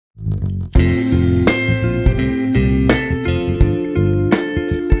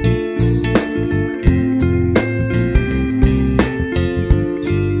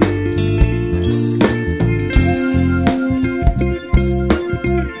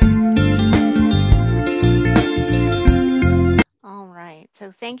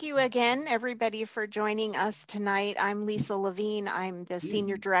So thank you again, everybody, for joining us tonight. I'm Lisa Levine. I'm the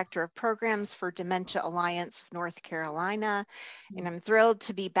Senior Director of Programs for Dementia Alliance of North Carolina, and I'm thrilled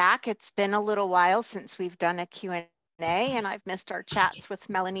to be back. It's been a little while since we've done a Q&A, and I've missed our chats with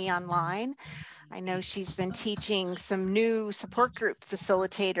Melanie online. I know she's been teaching some new support group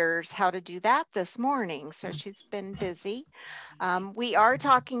facilitators how to do that this morning, so she's been busy. We are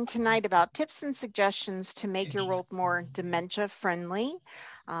talking tonight about tips and suggestions to make your world more dementia friendly.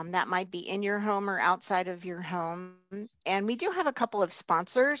 That might be in your home or outside of your home. And we do have a couple of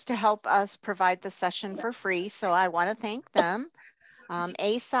sponsors to help us provide the session for free, so I want to thank them.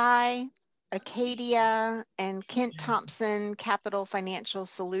 ASI, Acadia, and Kent Thompson Capital Financial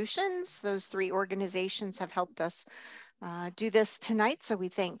Solutions. Those three organizations have helped us do this tonight, so we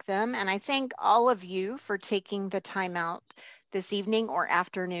thank them. And I thank all of you for taking the time out this evening or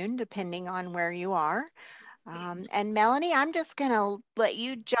afternoon, depending on where you are. And Melanie, I'm just going to let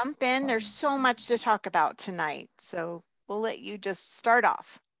you jump in. There's so much to talk about tonight, so we'll let you just start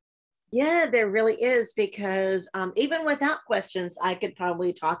off. Yeah, there really is, because even without questions, I could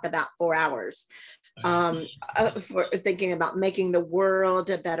probably talk about 4 hours for thinking about making the world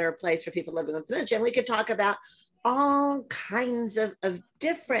a better place for people living with dementia. And we could talk about all kinds of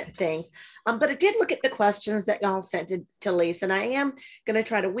different things. But I did look at the questions that y'all sent to Lisa, and I am going to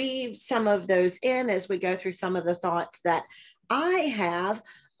try to weave some of those in as we go through some of the thoughts that I have.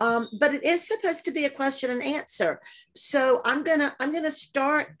 But it is supposed to be a question and answer. So I'm gonna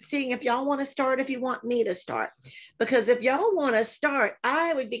start seeing if y'all want to start, if you want me to start. Because if y'all want to start,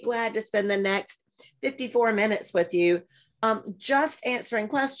 I would be glad to spend the next 54 minutes with you just answering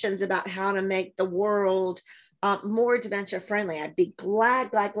questions about how to make the world more dementia friendly. I'd be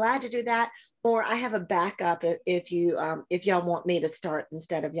glad to do that. Or I have a backup if y'all want me to start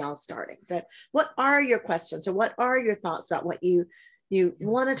instead of y'all starting. So what are your questions, or what are your thoughts about what you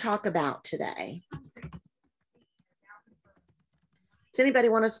want to talk about today? Does anybody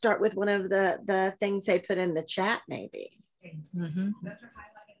want to start with one of the things they put in the chat, maybe? Mm-hmm. Those are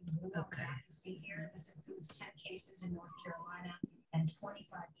highlighted in blue. Okay. You see here, this includes 10 cases in North Carolina and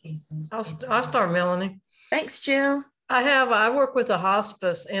 25 cases. I'll start, Melanie. Thanks, Jill. I work with a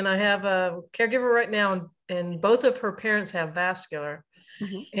hospice, and I have a caregiver right now, and both of her parents have vascular.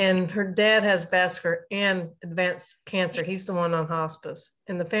 Mm-hmm. And her dad has vascular and advanced cancer. He's the one on hospice.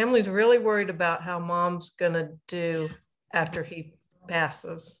 And the family's really worried about how mom's going to do after he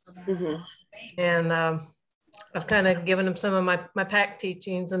passes. Mm-hmm. And I've kind of given him some of my PAC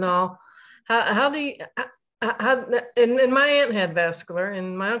teachings and all. How do you... and my aunt had vascular,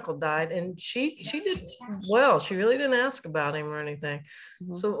 and my uncle died, and she did well. She really didn't ask about him or anything.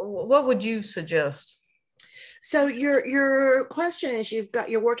 Mm-hmm. So what would you suggest? So your question is,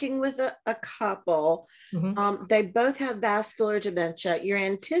 you're working with a couple. Mm-hmm. They both have vascular dementia. You're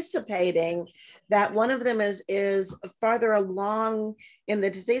anticipating that one of them is farther along in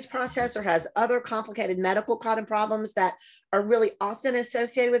the disease process or has other complicated medical problems that are really often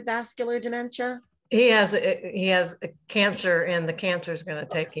associated with vascular dementia. He has a cancer, and the cancer is going to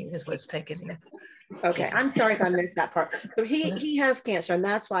take him, is what's taking him. Okay, I'm sorry if I missed that part. So he has cancer, and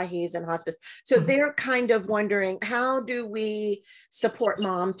that's why he's in hospice. So they're kind of wondering, how do we support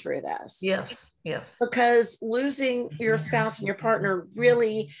mom through this? Yes. Because losing your spouse and your partner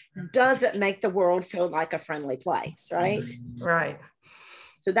really doesn't make the world feel like a friendly place, right? Right.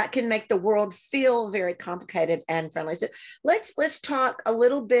 So that can make the world feel very complicated and friendly. So let's talk a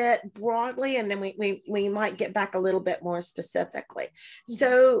little bit broadly, and then we might get back a little bit more specifically.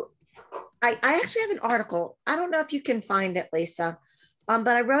 So I actually have an article. I don't know if you can find it, Lisa, but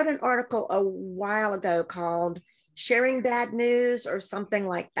I wrote an article a while ago called "Sharing Bad News" or something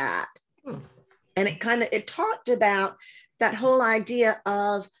like that. And it talked about that whole idea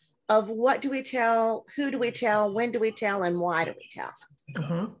of what do we tell, who do we tell, when do we tell, and why do we tell?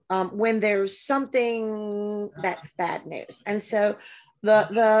 Mm-hmm. When there's something that's bad news. And so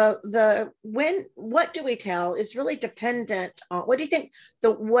what do we tell is really dependent on, what do you think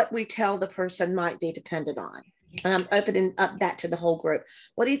what we tell the person might be dependent on? And I'm opening up that to the whole group.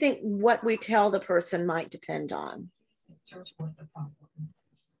 What do you think what we tell the person might depend on?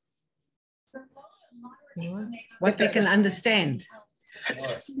 What they can understand.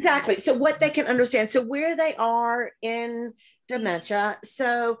 Exactly. So what they can understand. So where they are in dementia.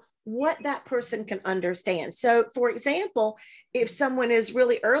 So what that person can understand. So for example, if someone is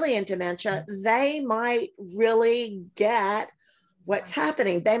really early in dementia, they might really get what's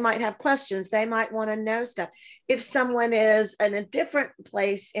happening. They might have questions. They might want to know stuff. If someone is in a different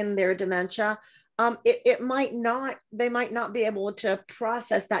place in their dementia, they might not be able to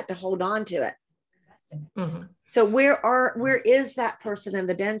process that, to hold on to it. So where is that person in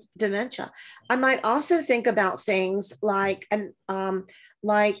the dementia? I might also think about things like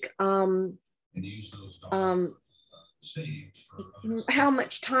how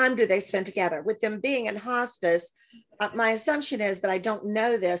much time do they spend together? With them being in hospice, my assumption is, but I don't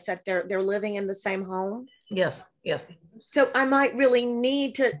know this, that they're living in the same home. Yes, yes. So I might really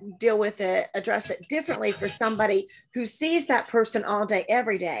need to deal with it, address it differently for somebody who sees that person all day,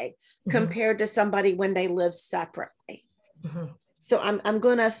 every day, compared to somebody when they live separately. So I'm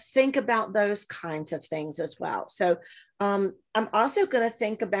going to think about those kinds of things as well. So I'm also going to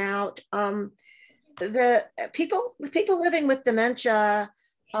think about the people living with dementia.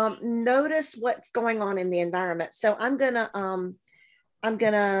 Notice what's going on in the environment. So I'm gonna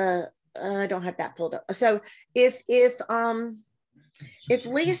I don't have that pulled up. So if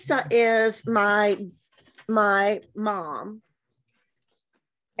Lisa is my mom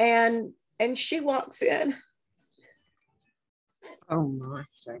and she walks in. Oh my.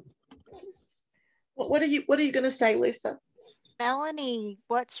 What are you going to say, Lisa? Melanie,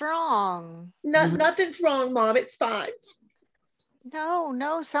 what's wrong? Nothing's wrong, Mom. It's fine.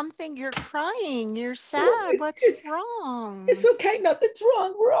 No, something. You're crying. You're sad. What's wrong? It's okay. Nothing's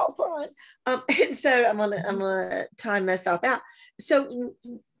wrong. We're all fine. And so I'm gonna time myself out. So,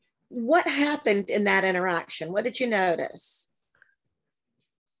 what happened in that interaction? What did you notice?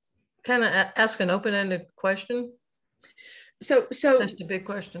 Kind of ask an open-ended question. So that's a big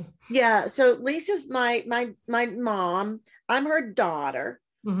question. Yeah. So Lisa's my mom. I'm her daughter.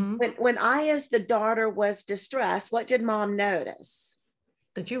 When I, as the daughter, was distressed, what did Mom notice?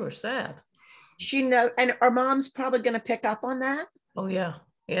 That you were sad. And our mom's probably going to pick up on that. Oh yeah,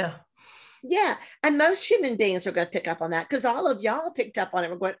 yeah, yeah. And most human beings are going to pick up on that, because all of y'all picked up on it.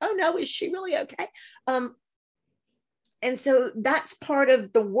 We're going, oh no, is she really okay? And so that's part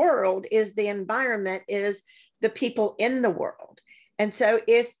of the world, is the environment, is the people in the world. And so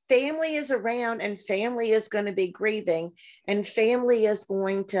if family is around and family is going to be grieving and family is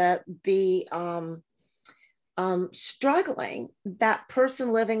going to be struggling, that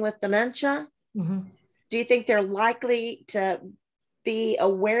person living with dementia, do you think they're likely to be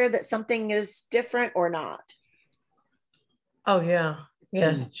aware that something is different or not? Oh yeah.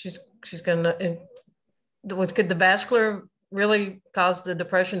 Yeah. She's going to, could the vascular really cause the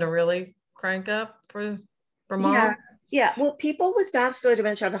depression to really crank up for Mom? Yeah, well, people with vascular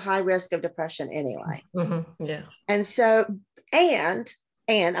dementia have a high risk of depression anyway. Yeah. And so, and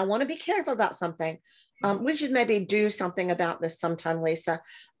I want to be careful about something. We should maybe do something about this sometime, Lisa.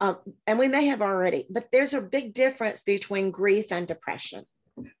 And we may have already, but there's a big difference between grief and depression.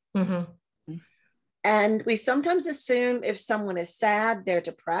 And we sometimes assume if someone is sad, they're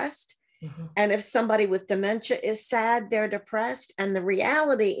depressed. And if somebody with dementia is sad, they're depressed. And the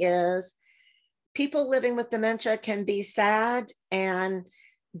reality is, people living with dementia can be sad and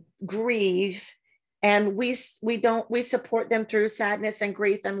grieve, and we support them through sadness and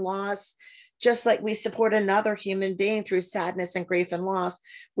grief and loss, just like we support another human being through sadness and grief and loss,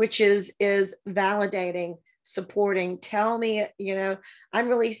 which is validating, supporting. Tell me, I'm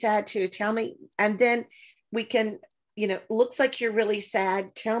really sad too. Tell me, and then we can, looks like you're really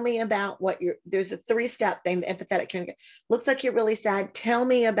sad. Tell me about there's a 3-step thing, the empathetic communication. Looks like you're really sad. Tell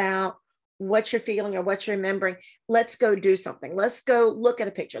me about what you're feeling or what you're remembering. Let's go do something. Let's go look at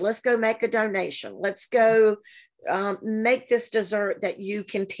a picture. Let's go make a donation. Let's go make this dessert that you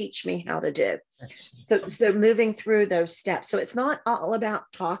can teach me how to do. So moving through those steps. So it's not all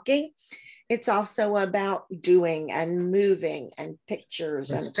about talking. It's also about doing and moving and pictures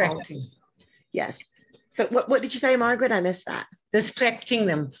distracting. And yes. So what did you say, Margaret? I missed that. Distracting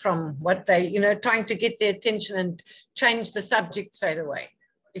them from what they, trying to get their attention and change the subject straight away,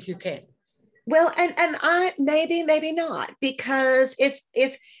 if you can. Well, and I maybe not, because if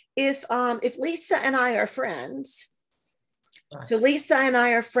Lisa and I are friends, right. So Lisa and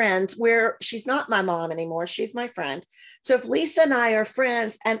I are friends, where she's not my mom anymore, she's my friend. So if Lisa and I are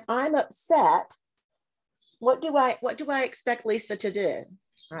friends and I'm upset, what do I expect Lisa to do?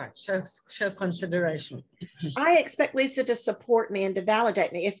 All right, show consideration. I expect Lisa to support me and to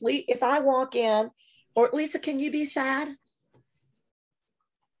validate me. If I walk in, or Lisa, can you be sad?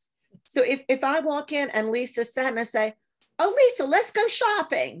 So if I walk in and Lisa's sad and I say, oh, Lisa, let's go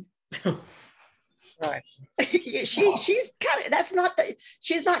shopping. Right. she's kind of,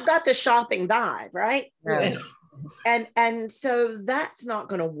 she's not got the shopping vibe, right? No. And so that's not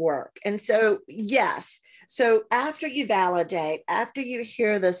going to work. And so, yes. So after you validate, after you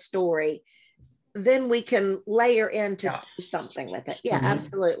hear the story, then we can layer into something with it. Yeah,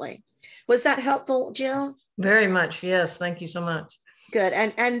 absolutely. Was that helpful, Jill? Very much. Yes. Thank you so much. Good.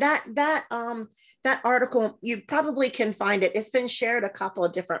 And that article, you probably can find it. It's been shared a couple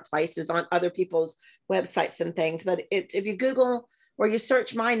of different places on other people's websites and things, but if you Google or you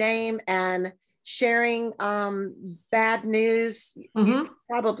search my name and sharing bad news, you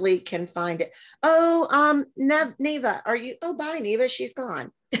probably can find it. Oh, Neva, are you? Oh, bye, Neva. She's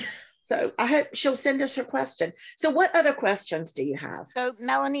gone. So I hope she'll send us her question. So what other questions do you have? So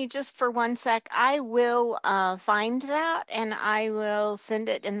Melanie, just for one sec, I will find that and I will send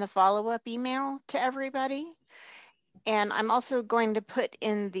it in the follow-up email to everybody. And I'm also going to put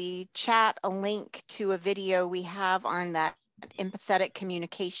in the chat a link to a video we have on that empathetic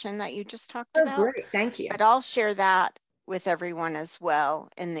communication that you just talked about. Oh, great. Thank you. But I'll share that with everyone as well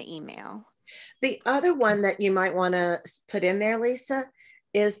in the email. The other one that you might want to put in there, Lisa,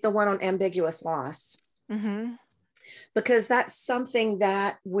 is the one on ambiguous loss. Because that's something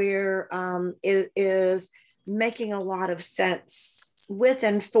that is making a lot of sense with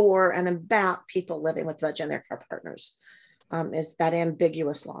and for and about people living with dementia and their care partners, is that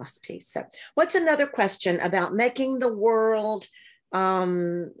ambiguous loss piece. So what's another question about making the world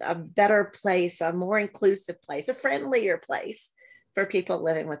a better place, a more inclusive place, a friendlier place for people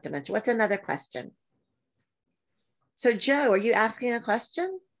living with dementia? What's another question? So Joe, are you asking a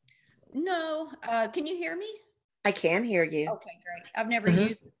question? No. Can you hear me? I can hear you. Okay, great. I've never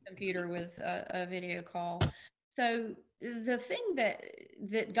used a computer with a video call. So the thing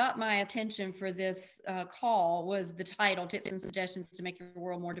that got my attention for this call was the title, Tips and Suggestions to Make Your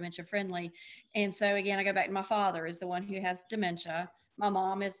World More Dementia Friendly. And so again, I go back to my father is the one who has dementia. My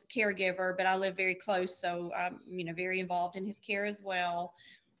mom is a caregiver, but I live very close. So I'm, very involved in his care as well.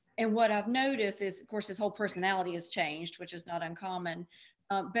 And what I've noticed is, of course, his whole personality has changed, which is not uncommon.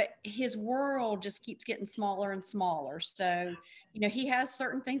 But his world just keeps getting smaller and smaller. So, he has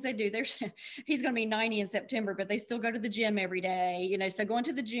certain things they do. He's going to be 90 in September, but they still go to the gym every day. So going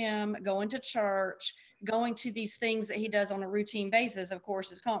to the gym, going to church, going to these things that he does on a routine basis, of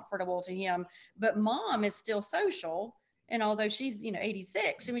course, is comfortable to him. But mom is still social. And although she's,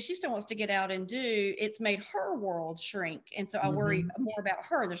 86, she still wants to get out and do, it's made her world shrink. And so I worry more about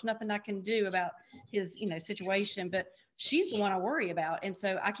her. There's nothing I can do about his, situation, but she's the one I worry about. And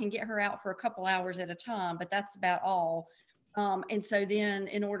so I can get her out for a couple hours at a time, but that's about all. And so then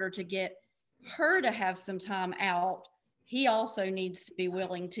in order to get her to have some time out, he also needs to be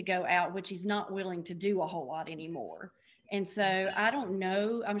willing to go out, which he's not willing to do a whole lot anymore. And so I don't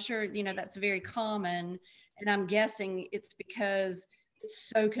know, I'm sure, that's very common. And I'm guessing it's because it's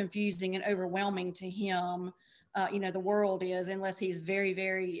so confusing and overwhelming to him. The world is, unless he's very,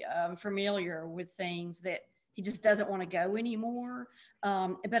 very familiar with things, that he just doesn't want to go anymore.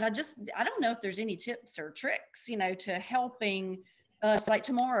 But I don't know if there's any tips or tricks, to helping us. Like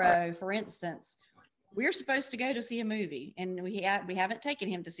tomorrow, for instance, we're supposed to go to see a movie, and we haven't taken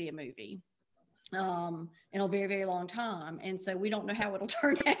him to see a movie in a very, very long time. And so we don't know how it'll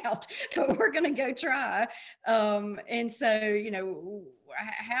turn out, but we're going to go try. And so,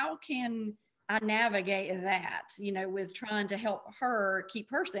 how can I navigate that, with trying to help her keep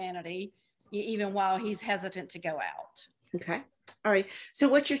her sanity, even while he's hesitant to go out? Okay. All right. So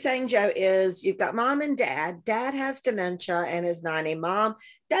what you're saying, Joe, is you've got mom and dad. Dad has dementia and is 90. Mom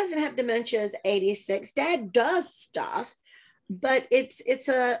doesn't have dementia, is 86. Dad does stuff, but it's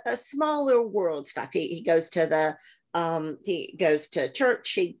a smaller world stuff. He goes to he goes to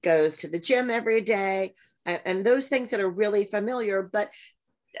church, he goes to the gym every day, and those things that are really familiar, but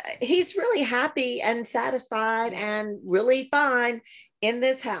he's really happy and satisfied and really fine in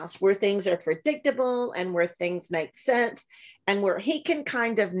this house where things are predictable and where things make sense and where he can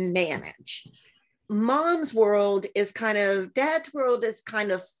kind of manage. Mom's world is dad's world is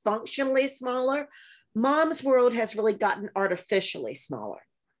kind of functionally smaller. Mom's world has really gotten artificially smaller.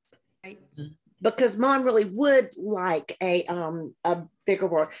 Right. Because mom really would like a bigger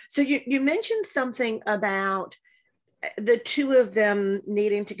world. So you mentioned something about the two of them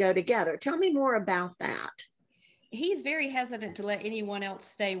needing to go together. Tell me more about that. He's very hesitant to let anyone else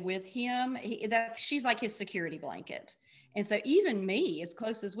stay with him. She's like his security blanket. And so even me, as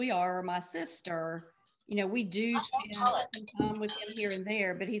close as we are, or my sister, we do spend some time with him here and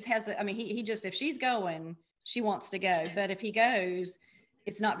there, but he's hesitant. I mean, he just, if she's going, she wants to go. But if he goes,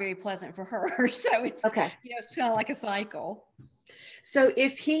 it's not very pleasant for her. So it's, okay. It's kind of like a cycle. So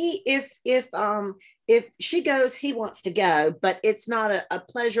if she goes, he wants to go, but it's not a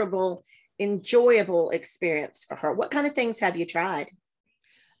pleasurable, enjoyable experience for her. What kind of things have you tried?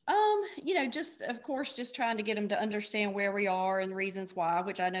 Just, of course, just trying to get him to understand where we are and reasons why,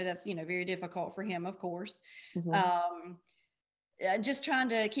 which I know that's, very difficult for him, of course. just trying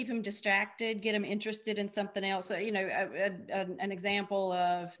to keep him distracted, get him interested in something else. So, you know, an example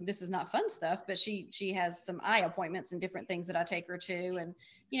of, this is not fun stuff, but she has some eye appointments and different things that I take her to. And,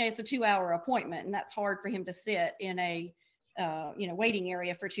 you know, it's a 2-hour appointment, and that's hard for him to sit in a, you know, waiting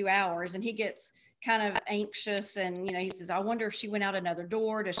area for 2 hours. And he gets kind of anxious, and, you know, he says, I wonder if she went out another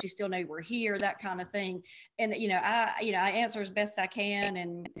door. Does she still know we're here? That kind of thing. And, you know, I answer as best I can,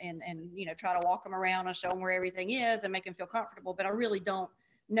 and, you know, try to walk him around and show him where everything is and make him feel comfortable. But I really don't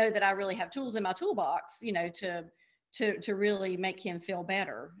know that I really have tools in my toolbox, you know, to really make him feel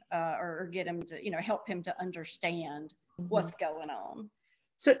better, or get him to, you know, help him to understand what's going on.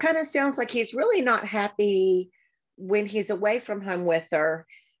 So it kind of sounds like he's really not happy when he's away from home with her,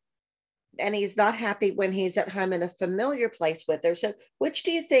 and he's not happy when he's at home in a familiar place with her. So which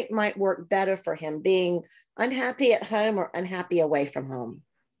do you think might work better for him, being unhappy at home or unhappy away from home?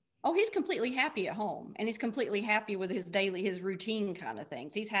 Oh, he's completely happy at home, and he's completely happy with his routine kind of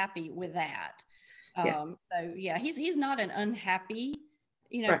things. He's happy with that. Yeah. So yeah, he's not an unhappy,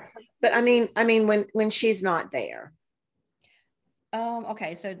 you know. Right. But I mean, when she's not there.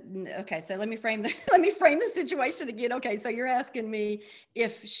 Okay, so let me frame the situation again. Okay, so you're asking me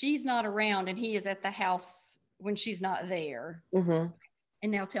if she's not around and he is at the house when she's not there. Mm-hmm.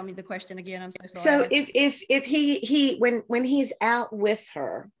 And now tell me the question again. I'm so So sorry. if he when he's out with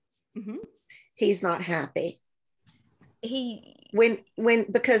her, mm-hmm. he's not happy. When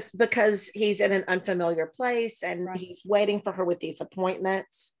because he's in an unfamiliar place, and right. he's waiting for her with these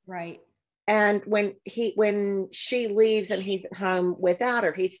appointments. Right. And when she leaves and he's at home without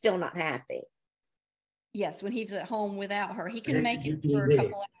her, he's still not happy. Yes, when he's at home without her, he can make it for a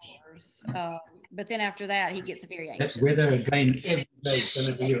couple of hours. But then after that, he gets very anxious. That's weather again. Every day is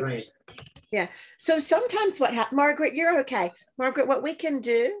going to be rain. Yeah. So sometimes what happens, Margaret, you're okay. Margaret, what we can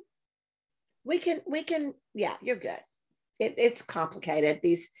do, we can, yeah, you're good. It's complicated.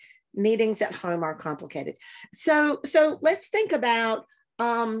 These meetings at home are complicated. So let's think about,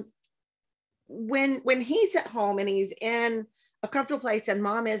 when he's at home and he's in a comfortable place and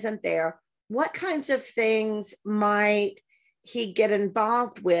mom isn't there, what kinds of things might he get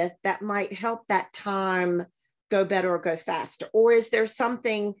involved with that might help that time go better or go faster? Or is there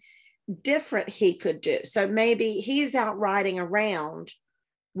something different he could do? So maybe he's out riding around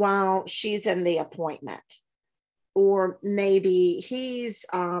while she's in the appointment, or maybe he's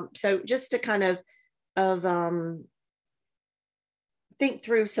so just to kind of think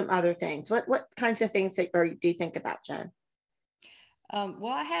through some other things. What kinds of things do you think about, Joan?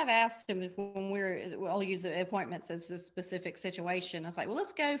 Well, I have asked him if I'll use the appointments as a specific situation. I was like, well,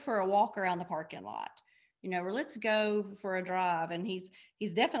 let's go for a walk around the parking lot, you know, or let's go for a drive. And he's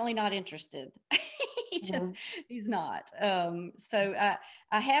definitely not interested. He's not. So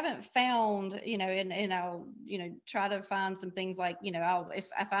I haven't found, you know, and I'll, you know, try to find some things like, you know, if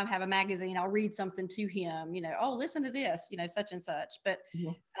I have a magazine, I'll read something to him, you know, oh, listen to this, you know, such and such. But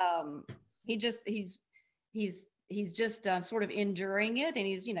he's just sort of enduring it, and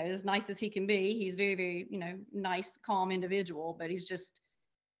he's, you know, as nice as he can be. He's very, very, you know, nice, calm individual, but he's just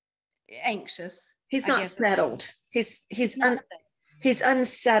anxious. He's not settled. He's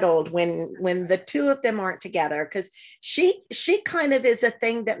unsettled when the two of them aren't together, because she kind of is a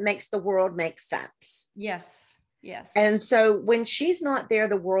thing that makes the world make sense. Yes. And so when she's not there,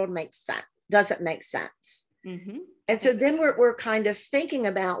 the world doesn't make sense. Mm-hmm. And so then we're kind of thinking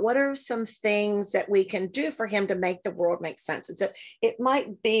about what are some things that we can do for him to make the world make sense. And so it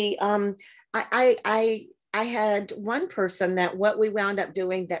might be, I had one person that what we wound up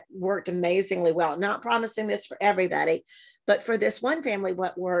doing that worked amazingly well, not promising this for everybody, but for this one family,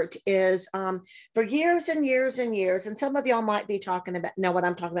 what worked is for years and years and years, and some of y'all might be know what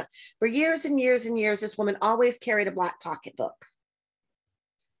I'm talking about. For years and years and years, this woman always carried a black pocketbook.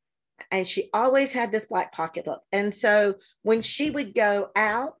 And she always had this black pocketbook. And so when she would go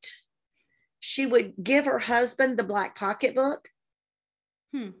out, she would give her husband the black pocketbook.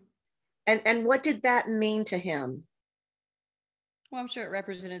 And what did that mean to him? Well, I'm sure it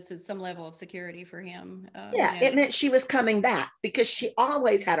represented some level of security for him. Yeah, it meant she was coming back because she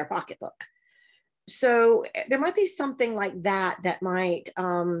always had her pocketbook. So there might be something like that might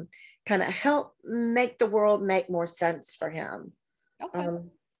kind of help make the world make more sense for him. Okay.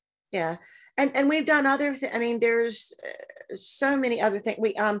 Yeah. And we've done other things. I mean, there's so many other things.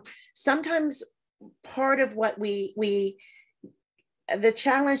 We sometimes part of what we the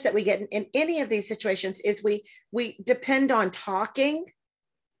challenge that we get in any of these situations is we depend on talking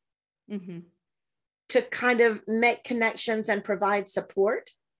to kind of make connections and provide support.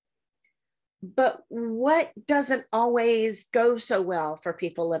 But what doesn't always go so well for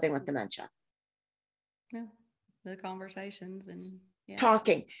people living with dementia? Yeah. the conversations and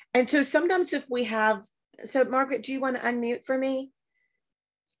talking. And so sometimes if we have, so Margaret, do you want to unmute for me?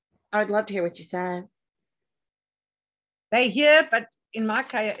 I would love to hear what you said. They hear, but in my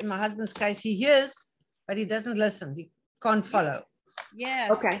case, in my husband's case, he hears, but he doesn't listen. He can't follow.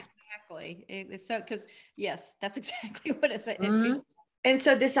 Yes. Okay. Exactly. It's so, because yes, that's exactly what it said. And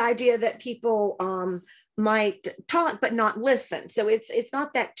so this idea that people might talk but not listen, so it's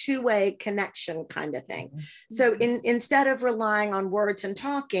not that two-way connection kind of thing. So instead of relying on words and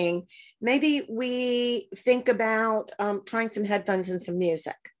talking, maybe we think about trying some headphones and some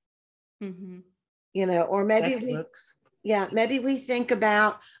music. You know, or maybe maybe we think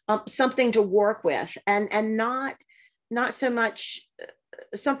about something to work with, and not so much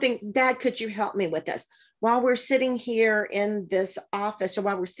something, Dad, could you help me with this? While we're sitting here in this office, or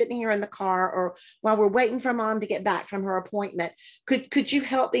while we're sitting here in the car, or while we're waiting for Mom to get back from her appointment, could you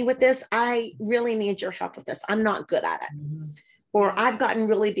help me with this? I really need your help with this. I'm not good at it. Or I've gotten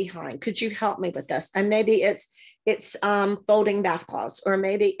really behind. Could you help me with this? And maybe it's folding bath cloths, or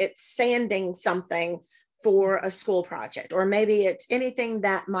maybe it's sanding something for a school project, or maybe it's anything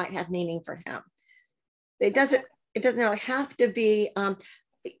that might have meaning for him. It doesn't really have to be,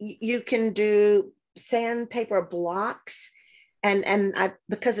 you can do sandpaper blocks, and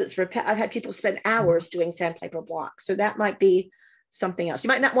because it's I've had people spend hours doing sandpaper blocks. So that might be something else. You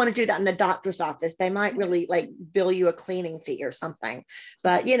might not want to do that in the doctor's office. They might really like bill you a cleaning fee or something,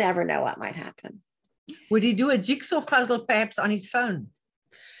 but you never know what might happen. Would he do a jigsaw puzzle perhaps on his phone?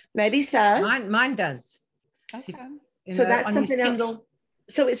 Maybe so. Mine does. Okay. So that's something else.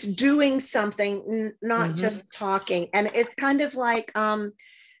 So it's doing something, not just talking. And it's kind of like when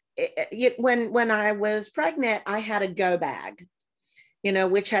I was pregnant, I had a go bag, you know,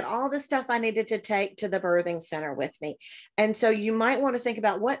 which had all the stuff I needed to take to the birthing center with me. And so you might want to think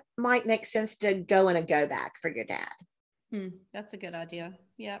about what might make sense to go in a go bag for your dad. That's a good idea.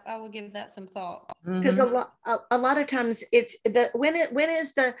 Yeah, I will give that some thought. Because a lot of times it's when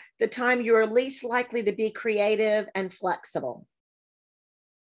is the time you're least likely to be creative and flexible?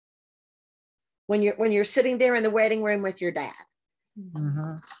 When you're sitting there in the waiting room with your dad.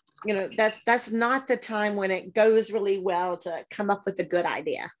 You know, that's not the time when it goes really well to come up with a good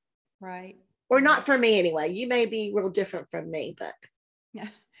idea. Right. Or not for me anyway. You may be real different from me, but. Yeah.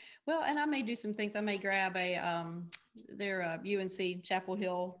 Well, and I may do some things. I may grab they're UNC Chapel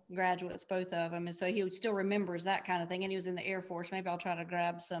Hill graduates, both of them. And so he still remembers that kind of thing. And he was in the Air Force. Maybe I'll try to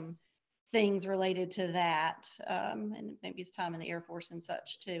grab some things related to that. And maybe his time in the Air Force and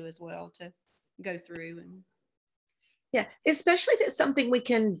such too, as well, to go through. And yeah, especially if it's something we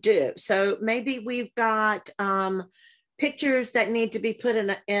can do. So maybe we've got pictures that need to be put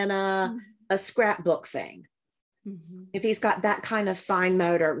in a scrapbook thing. If he's got that kind of fine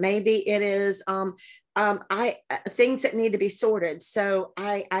motor, maybe it is things that need to be sorted. So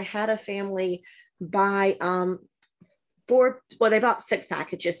I had a family buy they bought 6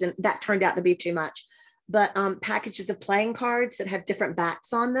 packages, and that turned out to be too much, but packages of playing cards that have different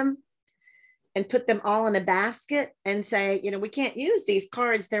backs on them, and put them all in a basket and say, you know, we can't use these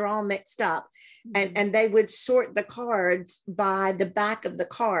cards, they're all mixed up. And they would sort the cards by the back of the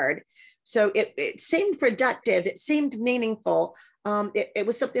card. So it seemed productive. It seemed meaningful. It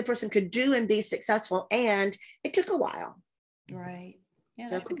was something a person could do and be successful. And it took a while. Right. Yeah,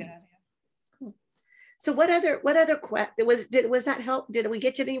 that's a good idea. Cool. So what other was that help? Did we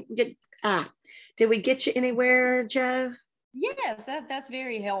get you anywhere, Joe? Yes, that's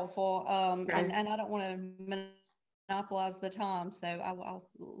very helpful. And I don't want to monopolize the time, so I'll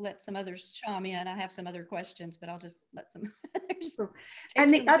let some others chime in. I have some other questions, but I'll just let some others.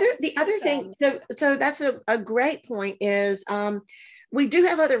 And the other thing, so that's a great point, is we do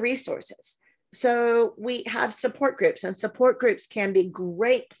have other resources. So we have support groups, and support groups can be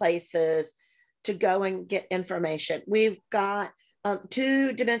great places to go and get information. We've got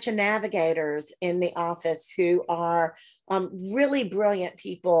 2 dementia navigators in the office who are really brilliant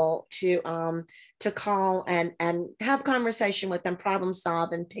people to call and have conversation with them, problem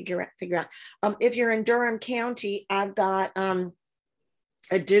solve, and figure out. If you're in Durham County, I've got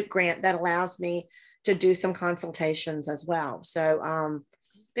a Duke grant that allows me to do some consultations as well. So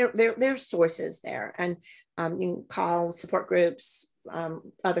there's sources there, and you can call support groups,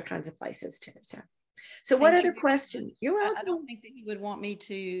 other kinds of places too. So what other question? You're welcome. I don't think that he would want me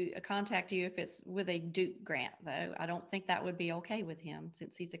to contact you if it's with a Duke grant, though. I don't think that would be okay with him,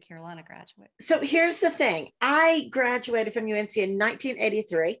 since he's a Carolina graduate. So here's the thing. I graduated from UNC in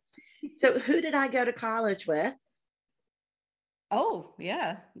 1983. So who did I go to college with? Oh,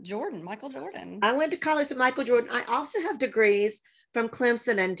 yeah. Michael Jordan. I went to college with Michael Jordan. I also have degrees from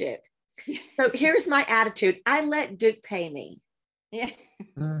Clemson and Duke. So here's my attitude. I let Duke pay me. Yeah.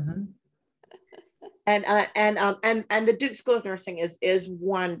 Mhm. And the Duke School of Nursing is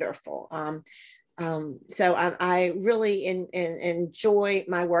wonderful. So I really enjoy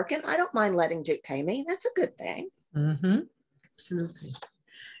my work, and I don't mind letting Duke pay me. That's a good thing. Mhm. Absolutely.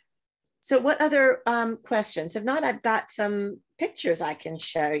 So what other questions? If not, I've got some pictures I can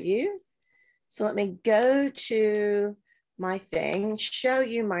show you. So let me go to my thing, show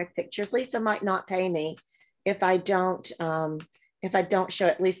you my pictures. Lisa might not pay me if I don't show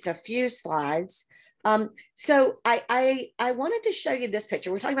at least a few slides. So I wanted to show you this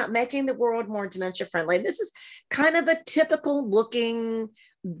picture. We're talking about making the world more dementia friendly. This is kind of a typical looking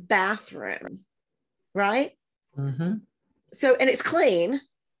bathroom, right? Mhm. So, and it's clean.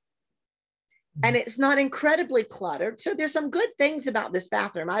 And it's not incredibly cluttered. So there's some good things about this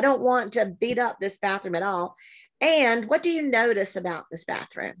bathroom. I don't want to beat up this bathroom at all. And what do you notice about this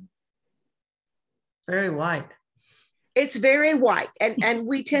bathroom? Very white. It's very white. And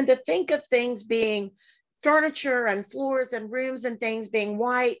we tend to think of things being furniture and floors and rooms and things being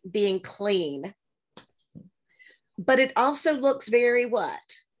white, being clean. But it also looks very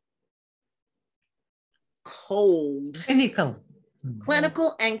what? Cold.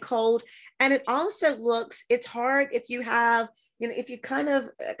 Clinical and cold. And it also looks, it's hard if you have, if you kind of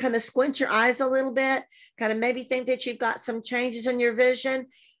squint your eyes a little bit, kind of maybe think that you've got some changes in your vision,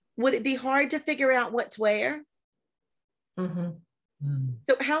 would it be hard to figure out what's where? Mm-hmm.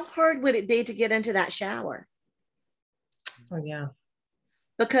 So how hard would it be to get into that shower? Oh, yeah.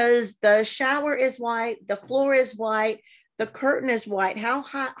 Because the shower is white, the floor is white, the curtain is white. How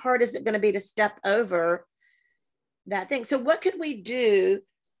hard is it going to be to step over that thing? So what could we do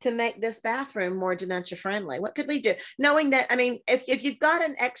to make this bathroom more dementia friendly? What could we do? Knowing that, I mean, if you've got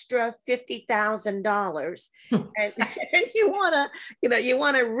an extra $50,000 and you want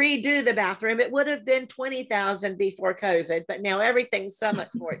to redo the bathroom, it would have been $20,000 before COVID, but now everything's so much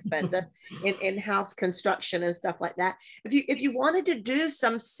more expensive in house construction and stuff like that. If you wanted to do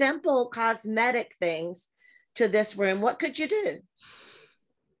some simple cosmetic things to this room, what could you do?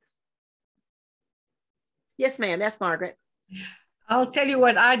 Yes, ma'am. That's Margaret. I'll tell you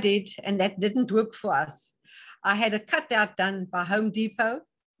what I did, and that didn't work for us. I had a cutout done by Home Depot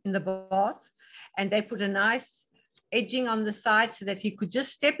in the bath, and they put a nice edging on the side so that he could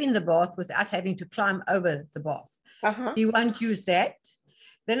just step in the bath without having to climb over the bath. He won't use that.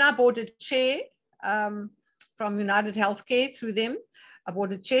 Then I bought a chair from United Healthcare through them. I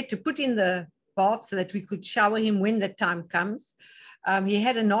bought a chair to put in the bath so that we could shower him when the time comes. He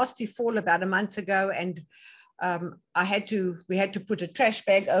had a nasty fall about a month ago, and we had to put a trash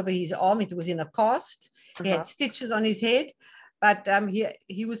bag over his arm. It was in a cast. He had stitches on his head, but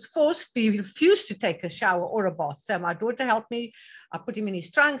he was forced. He refused to take a shower or a bath. So my daughter helped me. I put him in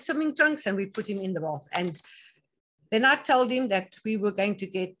his swimming trunks, and we put him in the bath. And then I told him that we were going to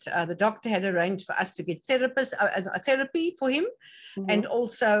get, the doctor had arranged for us to get a therapy for him, and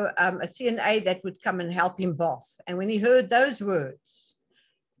also a CNA that would come and help him bath. And when he heard those words,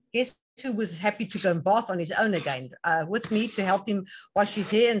 guess who was happy to go and bath on his own again with me to help him wash his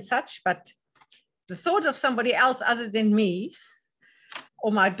hair and such. But the thought of somebody else other than me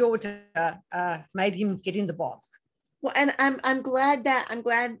or my daughter made him get in the bath. Well, and I'm glad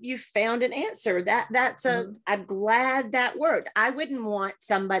you found an answer. I'm glad that worked. I wouldn't want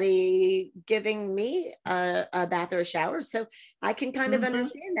somebody giving me a bath or a shower, so I can kind of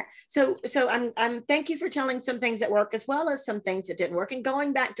understand that. So I'm thank you for telling some things that work as well as some things that didn't work. And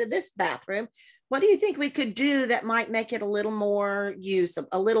going back to this bathroom, what do you think we could do that might make it a little more usable,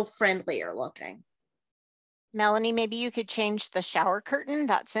 a little friendlier looking? Melanie, maybe you could change the shower curtain.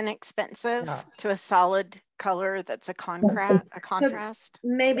 That's inexpensive to a solid color that's a contrast.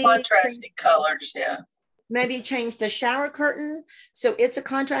 Maybe contrasting colors, yeah. Maybe change the shower curtain so it's a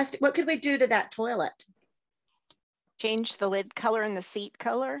contrast. What could we do to that toilet? Change the lid color and the seat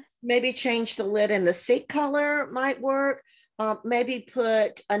color. Maybe change the lid and the seat color might work. Maybe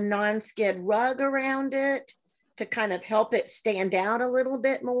put a non-skid rug around it to kind of help it stand out a little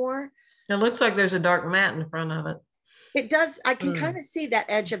bit more. It looks like there's a dark mat in front of it. It does. I can kind of see that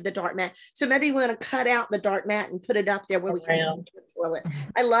edge of the dark mat. So maybe we want to cut out the dark mat and put it up there where we can put the toilet.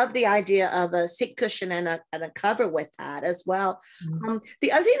 I love the idea of a seat cushion and a cover with that as well.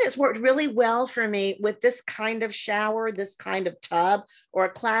 The other thing that's worked really well for me with this kind of shower, this kind of tub, or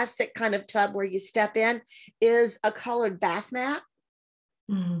a classic kind of tub where you step in, is a colored bath mat.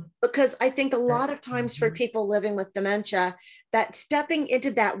 Because I think a lot of times for people living with dementia, that stepping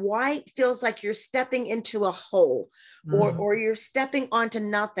into that white feels like you're stepping into a hole or you're stepping onto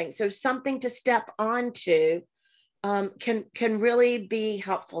nothing. So something to step onto can really be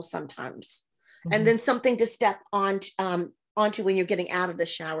helpful sometimes. Mhm. And then something to step on onto when you're getting out of the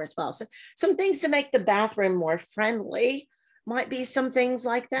shower as well. So some things to make the bathroom more friendly might be some things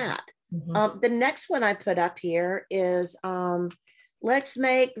like that. Mhm. The next one I put up here is let's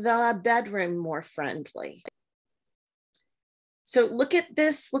make the bedroom more friendly. So look at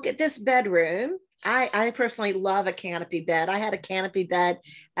this bedroom. I personally love a canopy bed. I had a canopy bed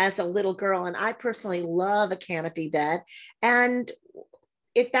as a little girl, and I personally love a canopy bed. And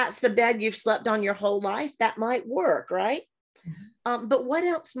if that's the bed you've slept on your whole life, that might work, right? But what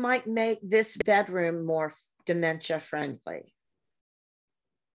else might make this bedroom more dementia friendly?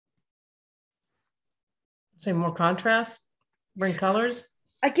 Say more contrast, bring colors.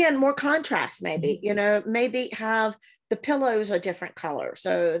 Again, more contrast, maybe, you know, maybe have the pillows a different color.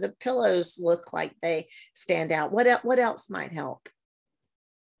 So the pillows look like they stand out. What else might help?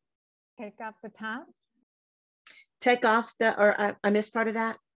 Take off the top. Take off the, or I missed part of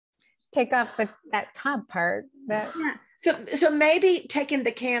that. Take off that top part. That, Yeah. So maybe taking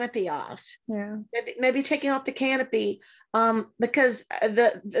the canopy off. yeah. Maybe taking off the canopy, because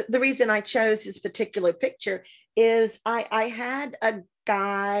the reason I chose this particular picture is I had a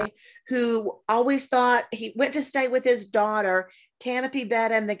guy who always thought he went to stay with his daughter, canopy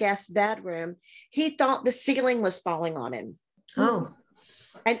bed in the guest bedroom. He thought the ceiling was falling on him. Oh,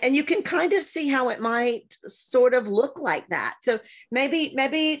 And you can kind of see how it might sort of look like that. So maybe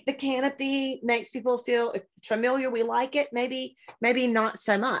the canopy makes people feel familiar. We like it. Maybe not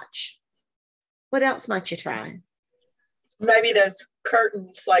so much. What else might you try? Maybe those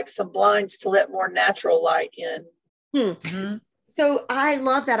curtains, like some blinds to let more natural light in. Mm-hmm. So I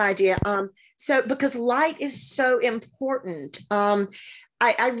love that idea. So because light is so important.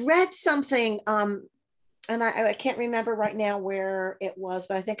 I read something, and I can't remember right now where it was,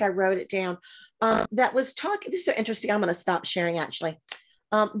 but I think I wrote it down. That was talking. This is so interesting. I'm going to stop sharing actually.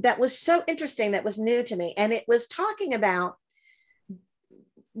 That was so interesting. That was new to me, and it was talking about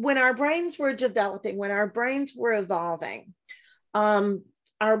when our brains were developing, when our brains were evolving.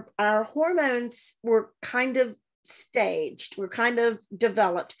 Our hormones were kind of staged, were kind of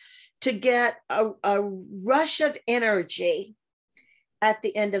developed to get a rush of energy at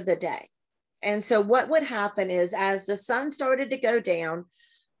the end of the day. And so what would happen is as the sun started to go down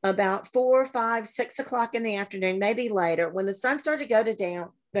about 4, 5, 6 o'clock in the afternoon, maybe later, when the sun started to go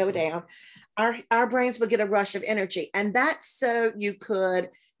down, our brains would get a rush of energy. And that's so you could,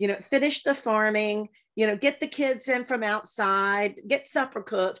 you know, finish the farming, you know, get the kids in from outside, get supper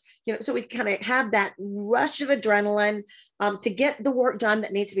cooked, you know, so we kind of have that rush of adrenaline to get the work done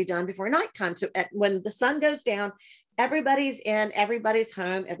that needs to be done before nighttime. So when the sun goes down, everybody's in, everybody's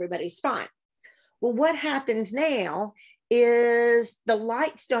home, everybody's fine. Well, what happens now is the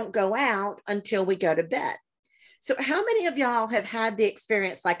lights don't go out until we go to bed. So how many of y'all have had the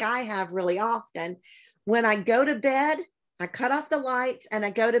experience like I have really often when I go to bed, I cut off the lights and I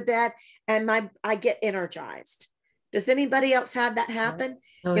go to bed and I get energized. Does anybody else have that happen?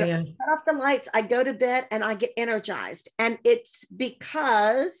 oh You know, yeah. cut off the lights, I go to bed and I get energized. And it's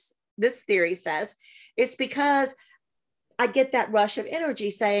because, this theory says, it's because I get that rush of energy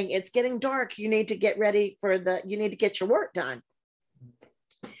saying it's getting dark. You need to get ready you need to get your work done.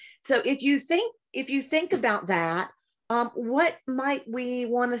 So if you think about that, what might we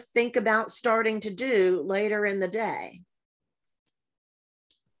want to think about starting to do later in the day?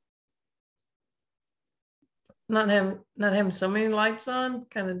 Not having so many lights on,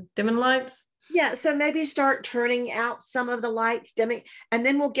 kind of dimming lights. Yeah, so maybe start turning out some of the lights, dimming, and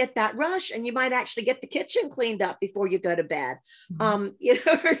then we'll get that rush, and you might actually get the kitchen cleaned up before you go to bed, you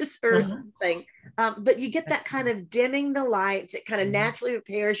know, or something. But you get that kind of dimming the lights. It kind of naturally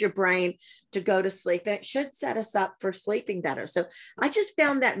prepares your brain to go to sleep, and it should set us up for sleeping better. So I just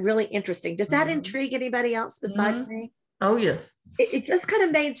found that really interesting. Does that intrigue anybody else besides me? Oh yes. It just kind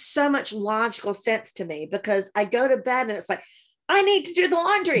of made so much logical sense to me because I go to bed and it's like, I need to do the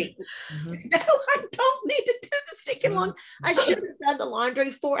laundry. No, I don't need to do the stinking laundry. I should have done the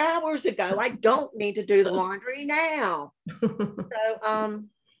laundry 4 hours ago. I don't need to do the laundry now. So,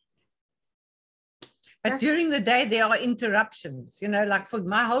 but during the day, there are interruptions, you know, like for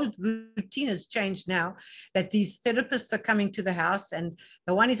my whole routine has changed now that these therapists are coming to the house and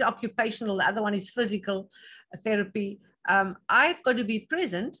the one is occupational, the other one is physical therapy. I've got to be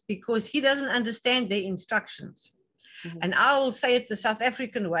present because he doesn't understand their instructions. And I will say it the South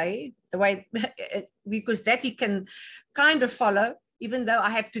African way, because that he can kind of follow, even though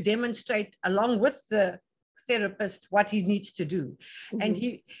I have to demonstrate along with the therapist what he needs to do. And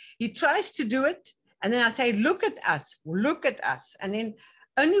he tries to do it. And then I say, look at us. And then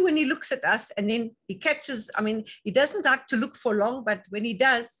only when he looks at us, and then he catches, I mean, he doesn't like to look for long, but when he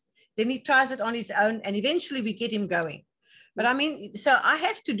does, then he tries it on his own, and eventually we get him going. But I mean, so I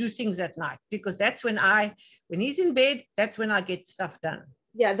have to do things at night, because that's when he's in bed, that's when I get stuff done.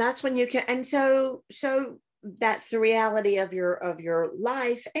 Yeah, that's when you can. And so that's the reality of your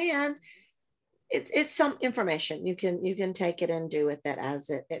life, and it's some information you can take it and do with it as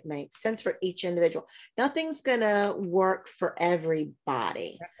it makes sense for each individual. Nothing's gonna work for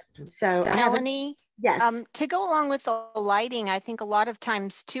everybody. So Melanie, yes, to go along with the lighting, I think a lot of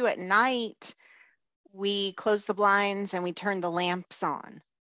times too at night we close the blinds and we turn the lamps on.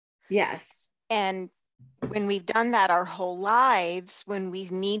 yes, and when we've done that our whole lives, when we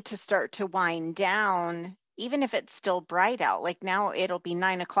need to start to wind down, even if it's still bright out, like now it'll be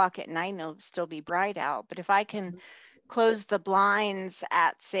 9 o'clock at night and it'll still be bright out. But if I can close the blinds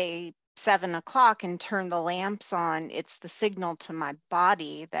at, say, 7 o'clock and turn the lamps on, it's the signal to my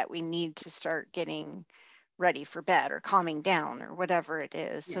body that we need to start getting ready for bed or calming down or whatever it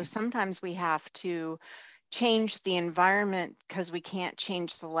is. Yeah. So sometimes we have to change the environment because we can't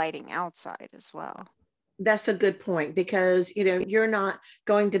change the lighting outside as well. That's a good point, because you're not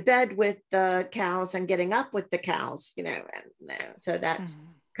going to bed with the cows and getting up with the cows, so that's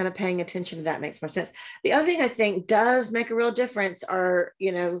kind of paying attention to that makes more sense. The other thing I think does make a real difference are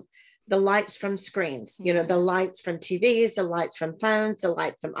the lights from screens, the lights from TVs, the lights from phones, the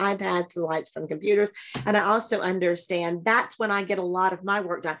light from iPads, the lights from computers. And I also understand that's when I get a lot of my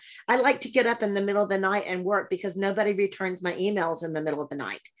work done. I like to get up in the middle of the night and work because nobody returns my emails in the middle of the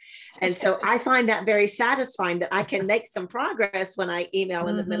night. And so I find that very satisfying that I can make some progress when I email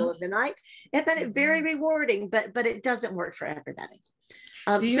in the middle of the night. And then it's very rewarding, but it doesn't work for everybody.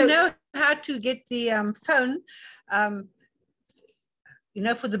 Do you know how to get the phone?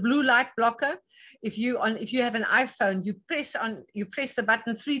 For the blue light blocker, if you have an iPhone, you press the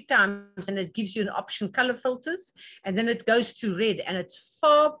button 3 times and it gives you an option color filters, and then it goes to red, and it's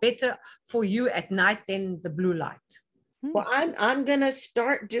far better for you at night than the blue light. Well, I'm gonna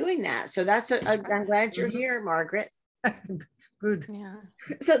start doing that. So that's I'm glad you're here, Margaret. Good. Yeah.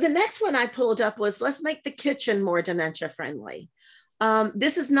 So the next one I pulled up was, let's make the kitchen more dementia friendly.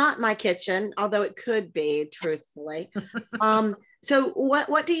 This is not my kitchen, although it could be, truthfully. So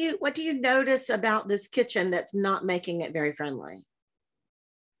what do you notice about this kitchen that's not making it very friendly?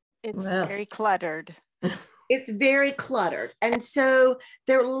 It's very cluttered. It's very cluttered. And so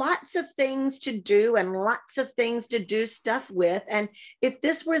there are lots of things to do and lots of things to do stuff with. And if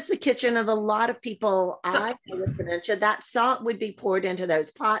this was the kitchen of a lot of people I know with dementia, that salt would be poured into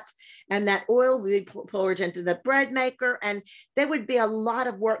those pots and that oil would be poured into the bread maker. And there would be a lot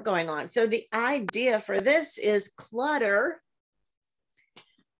of work going on. So the idea for this is clutter,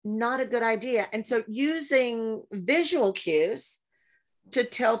 not a good idea. And so using visual cues to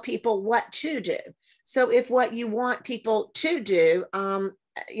tell people what to do. So if what you want people to do,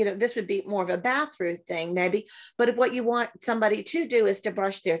 this would be more of a bathroom thing maybe, but if what you want somebody to do is to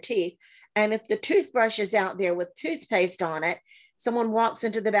brush their teeth, and if the toothbrush is out there with toothpaste on it, someone walks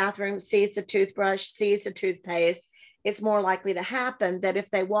into the bathroom, sees the toothbrush, sees the toothpaste, it's more likely to happen that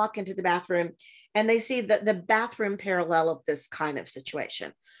if they walk into the bathroom and they see the bathroom parallel of this kind of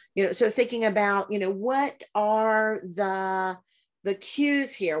situation, so thinking about, what are the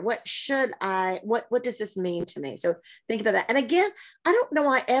cues here? What does this mean to me? So think about that. And again, I don't know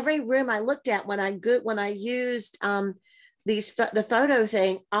why every room I looked at when I used the photo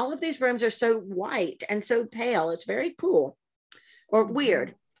thing, all of these rooms are so white and so pale. It's very cool or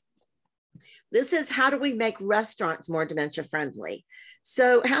weird. This is how do we make restaurants more dementia friendly?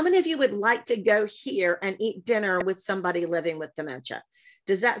 So how many of you would like to go here and eat dinner with somebody living with dementia?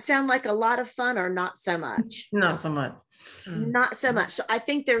 Does that sound like a lot of fun or not so much? Not so much. Not so much. So I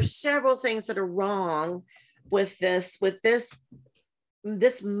think there's several things that are wrong with this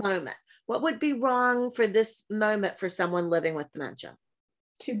moment. What would be wrong for this moment for someone living with dementia?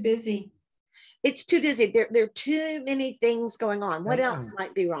 Too busy. It's too busy. There are too many things going on. What else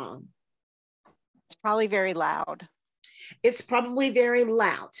might be wrong? It's probably very loud. It's probably very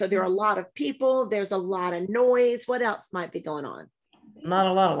loud. So there are a lot of people. There's a lot of noise. What else might be going on? Not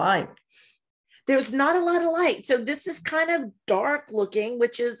a lot of light. There's not a lot of light. So this is kind of dark looking,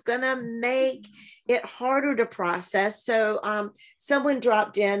 which is going to make it harder to process. So someone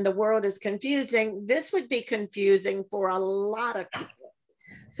dropped in, the world is confusing. This would be confusing for a lot of people.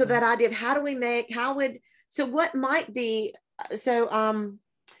 So that idea of what might be,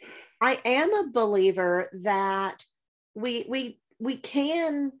 I am a believer that we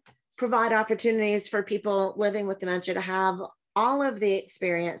can provide opportunities for people living with dementia to have all of the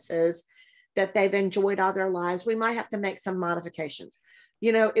experiences that they've enjoyed all their lives. We might have to make some modifications.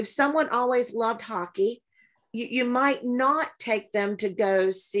 You know, if someone always loved hockey, you might not take them to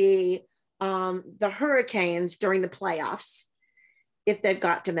go see the Hurricanes during the playoffs if they've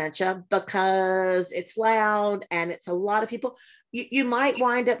got dementia, because it's loud and it's a lot of people. You might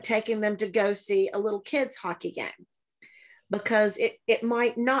wind up taking them to go see a little kids hockey game, because it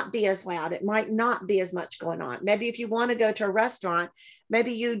might not be as loud. It might not be as much going on. Maybe if you want to go to a restaurant,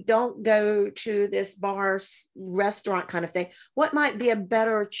 maybe you don't go to this bar restaurant kind of thing. What might be a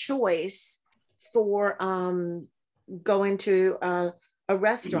better choice for going to a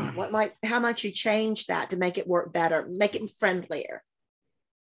restaurant? How might you change that to make it work better, make it friendlier?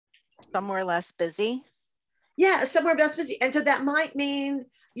 Somewhere less busy. Yeah, somewhere less busy. And so that might mean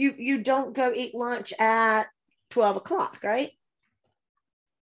you don't go eat lunch at 12 o'clock, right?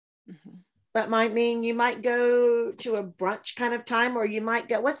 Mm-hmm. That might mean you might go to a brunch kind of time, or you might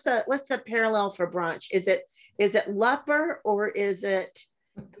go, what's the parallel for brunch? Is it Lupper, or is it,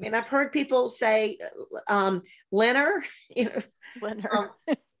 I mean, I've heard people say Lenner, you know, Lenner.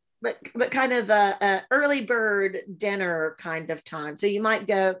 but kind of a early bird dinner kind of time. So you might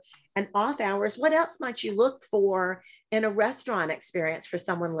go and off hours. What else might you look for in a restaurant experience for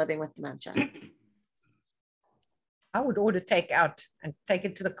someone living with dementia? I would order takeout and take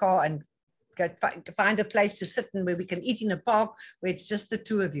it to the car and go find a place to sit and where we can eat in a park where it's just the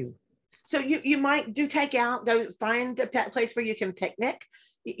two of you. So you might do takeout, go find a place where you can picnic.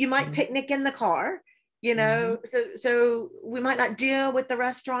 You might picnic in the car, you know, so we might not deal with the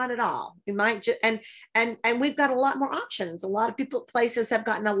restaurant at all. We might just, and we've got a lot more options. A lot of places have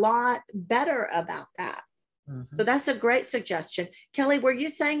gotten a lot better about that. So that's a great suggestion. Kelly, were you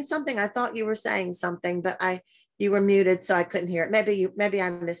saying something? I thought you were saying something, but you were muted, so I couldn't hear it. Maybe I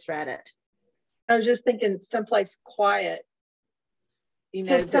misread it. I was just thinking someplace quiet, you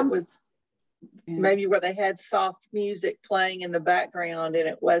know, that was maybe where they had soft music playing in the background and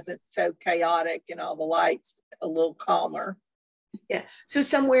it wasn't so chaotic and all the lights a little calmer. Yeah, so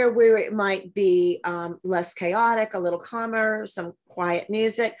somewhere where it might be less chaotic, a little calmer, some quiet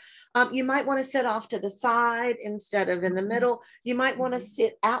music. You might want to sit off to the side instead of in the middle. You might want to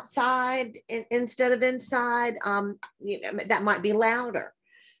sit outside instead of inside. You know, that might be louder.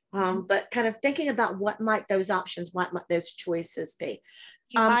 But kind of thinking about what might those choices be.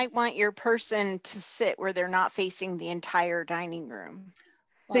 You might want your person to sit where they're not facing the entire dining room.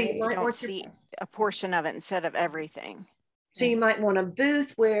 So you might don't see a portion of it instead of everything. So you might want a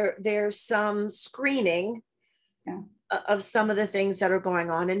booth where there's some screening of some of the things that are going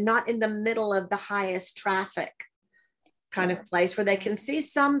on, and not in the middle of the highest traffic kind of place, where they can see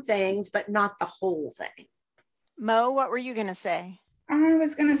some things, but not the whole thing. Mo, what were you going to say? I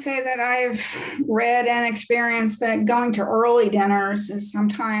was going to say that I've read and experienced that going to early dinners is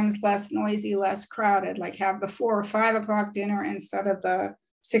sometimes less noisy, less crowded, like have the 4 or 5 o'clock dinner instead of the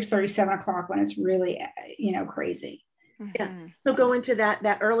 6:30, 7 o'clock when it's really, you know, crazy. Yeah. So go into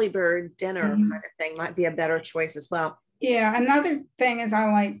that early bird dinner kind of thing might be a better choice as well. Yeah. Another thing is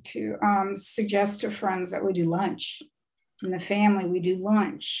I like to suggest to friends that we do lunch. In the family, we do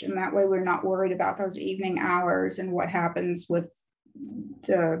lunch. And that way we're not worried about those evening hours and what happens with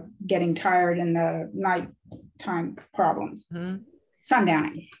the getting tired and the nighttime problems.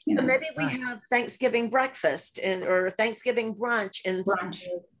 Sundowning. You know. So maybe we have Thanksgiving breakfast or Thanksgiving brunch instead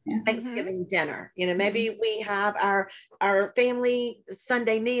of Thanksgiving dinner. You know, maybe we have our family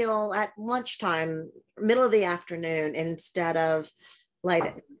Sunday meal at lunchtime, middle of the afternoon, instead of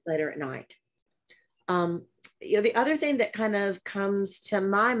later at night. You know, the other thing that kind of comes to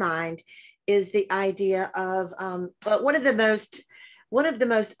my mind is the idea of one of the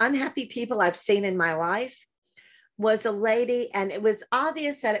most unhappy people I've seen in my life was a lady, and it was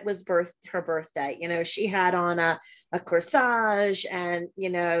obvious that it was her birthday. You know, she had on a corsage, and you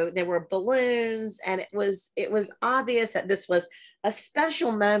know there were balloons, and it was obvious that this was a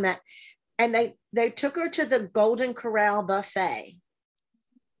special moment. And they took her to the Golden Corral buffet.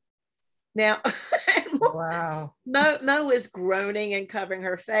 Now, wow. Mo is groaning and covering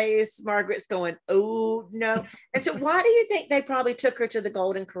her face. Margaret's going, oh no. And so why do you think they probably took her to the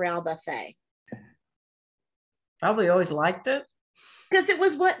Golden Corral buffet? Probably always liked it. Because it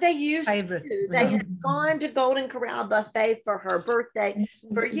was what they used to do. They had gone to Golden Corral buffet for her birthday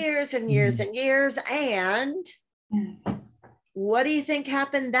for years and years and years. And what do you think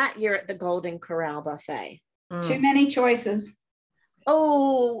happened that year at the Golden Corral buffet? Too many choices.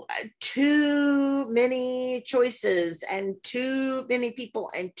 Oh, too many choices and too many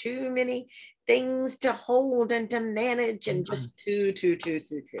people and too many things to hold and to manage, and just too.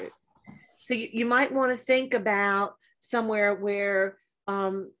 So you might want to think about somewhere where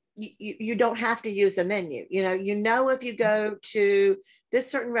you don't have to use a menu. You know, if you go to this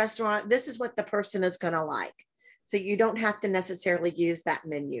certain restaurant, this is what the person is going to like. So you don't have to necessarily use that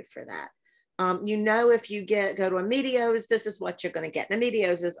menu for that. You know, if you go to Amedio's, this is what you're going to get. And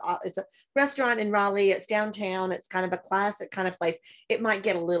Amedio's it's a restaurant in Raleigh. It's downtown. It's kind of a classic kind of place. It might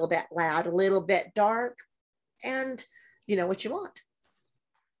get a little bit loud, a little bit dark, and you know what you want.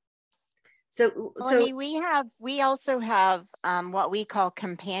 So, Melanie, we also have what we call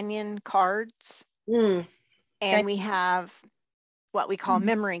companion cards, and we have what we call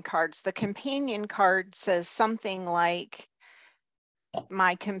memory cards. The companion card says something like,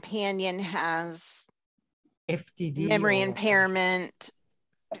 my companion has FTD, memory impairment,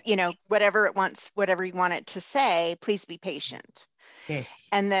 you know, whatever you want it to say, please be patient. Yes.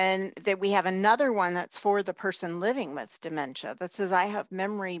 And then we have another one that's for the person living with dementia that says, I have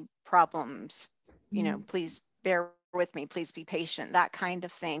memory problems, you know, please bear with me, please be patient, that kind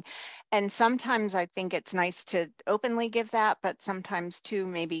of thing. And sometimes I think it's nice to openly give that, but sometimes too,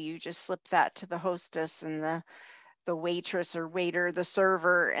 maybe you just slip that to the hostess and the waitress or waiter, the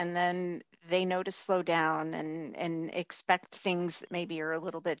server, and then they know to slow down and expect things that maybe are a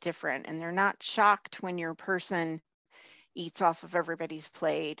little bit different. And they're not shocked when your person eats off of everybody's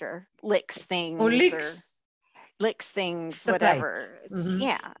plate or licks things or licks things, whatever.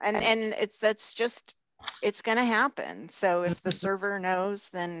 Yeah. And it's going to happen. So if the server knows,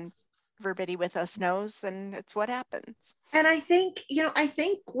 then everybody with us knows, then it's what happens. And I think, you know,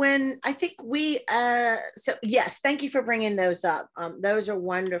 so yes, thank you for bringing those up. Those are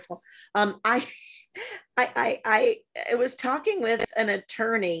wonderful. I was talking with an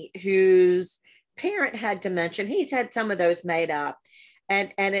attorney whose parent had dementia. He's had some of those made up.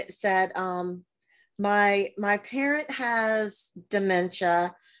 And it said, my parent has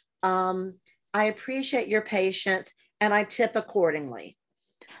dementia. I appreciate your patience and I tip accordingly.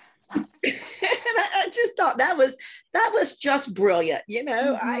 And I just thought that was just brilliant, you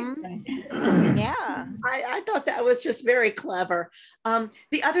know. I thought that was just very clever.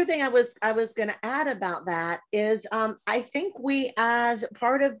 The other thing I was going to add about that is I think we, as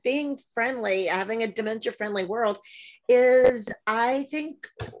part of being friendly, having a dementia friendly world, is I think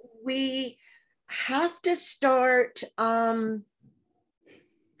we have to start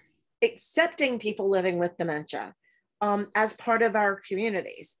accepting people living with dementia as part of our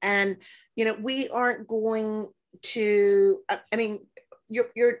communities. And, you know, we aren't going to, I mean,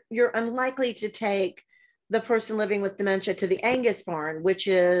 you're unlikely to take the person living with dementia to the Angus Barn, which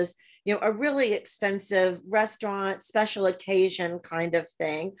is, you know, a really expensive restaurant, special occasion kind of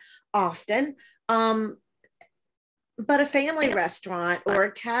thing often. But a family restaurant or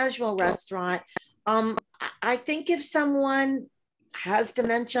a casual restaurant, I think if someone has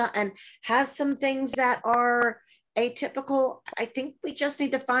dementia and has some things that are atypical, I think we just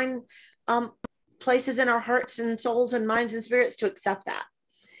need to find places in our hearts and souls and minds and spirits to accept that.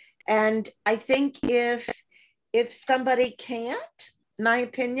 And I think if somebody can't, my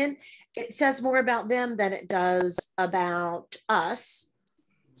opinion, it says more about them than it does about us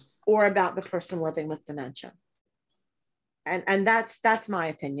or about the person living with dementia. And that's my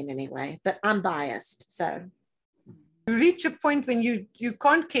opinion anyway, but I'm biased. So you reach a point when you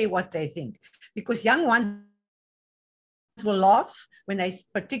can't care what they think, because young ones will laugh when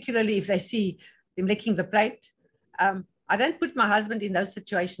particularly if they see them licking the plate. I don't put my husband in those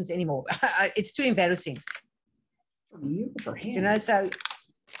situations anymore. It's too embarrassing. For you, for him. You know, so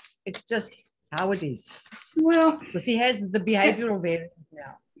it's just how it is. Well, because he has the behavioral variant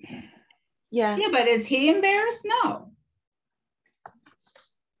now. Yeah, but is he embarrassed? No.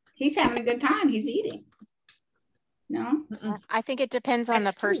 He's having a good time. He's eating. No? I think it depends on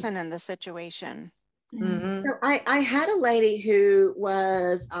the person and the situation. Mm-hmm. So I had a lady who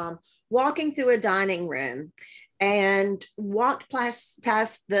was walking through a dining room and walked past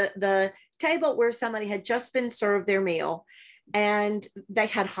the table where somebody had just been served their meal, and they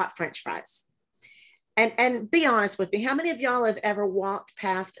had hot French fries. And be honest with me, how many of y'all have ever walked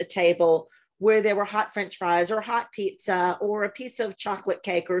past a table where there were hot French fries or hot pizza or a piece of chocolate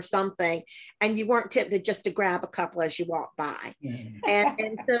cake or something, and you weren't tempted just to grab a couple as you walked by?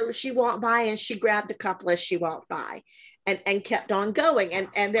 And so she walked by and she grabbed a couple as she walked by and kept on going.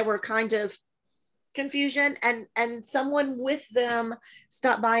 And there were kind of confusion, and someone with them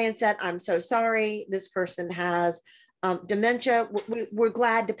stopped by and said, I'm so sorry, this person has dementia. We're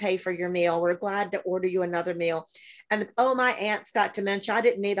glad to pay for your meal. We're glad to order you another meal. And oh, my aunt's got dementia. I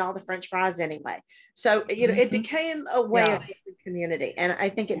didn't need all the French fries anyway. So, you know, it became a way of the community. And I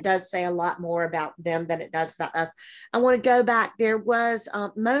think it does say a lot more about them than it does about us. I want to go back. There was,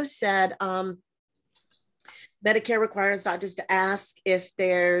 Mo said, Medicare requires doctors to ask if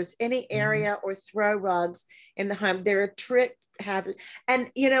there's any area or throw rugs in the home. There are have,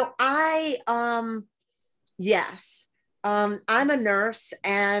 and yes, I'm a nurse,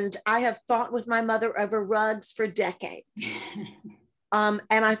 and I have fought with my mother over rugs for decades. And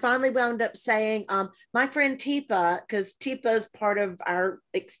I finally wound up saying, my friend Tipa, because Tipa is part of our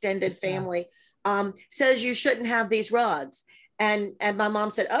extended family, says you shouldn't have these rugs. And my mom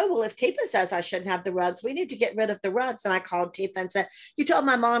said, oh, well, if Tipa says I shouldn't have the rugs, we need to get rid of the rugs. And I called Tipa and said, you told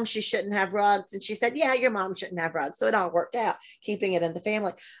my mom she shouldn't have rugs. And she said, yeah, your mom shouldn't have rugs. So it all worked out, keeping it in the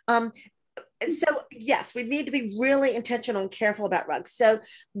family. So yes, we need to be really intentional and careful about rugs. So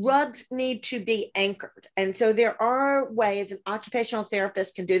rugs need to be anchored. And so there are ways an occupational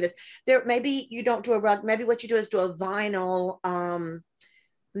therapist can do this. Maybe you don't do a rug. Maybe what you do is do a vinyl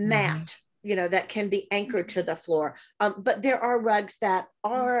mat, that can be anchored to the floor. But there are rugs that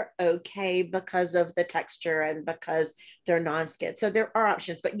are okay because of the texture and because they're non-skid. So there are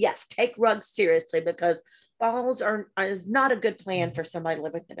options, but yes, take rugs seriously, because falls is not a good plan for somebody to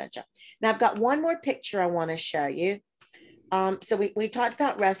live with dementia. Now I've got one more picture I want to show you. So we talked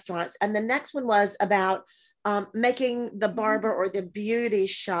about restaurants, and the next one was about making the barber or the beauty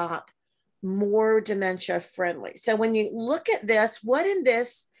shop more dementia friendly. So when you look at this, what in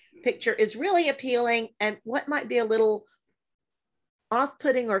this picture is really appealing and what might be a little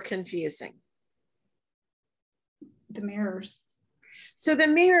off-putting or confusing? The mirrors. So the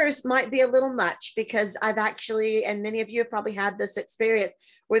mirrors might be a little much, because I've actually, and many of you have probably had this experience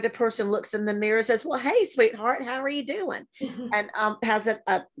where the person looks in the mirror and says, well, hey, sweetheart, how are you doing? And has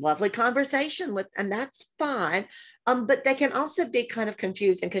a lovely conversation with, and that's fine. But they can also be kind of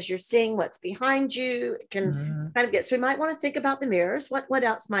confusing because you're seeing what's behind you. It can kind of get, so we might want to think about the mirrors. What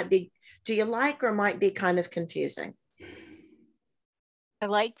else might be, do you like, or might be kind of confusing? I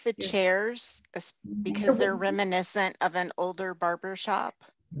like the chairs because they're reminiscent of an older barber shop.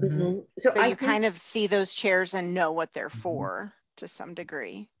 So you kind of see those chairs and know what they're for to some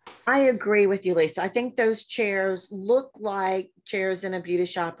degree. I agree with you, Lisa. I think those chairs look like chairs in a beauty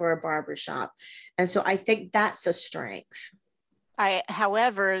shop or a barber shop. And so I think that's a strength.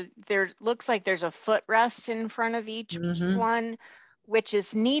 However, there looks like there's a footrest in front of each one, which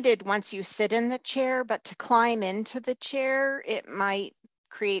is needed once you sit in the chair, but to climb into the chair, it might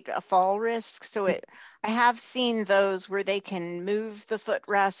create a fall risk. So I have seen those where they can move the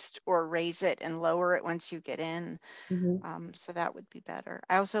footrest or raise it and lower it once you get in. So that would be better.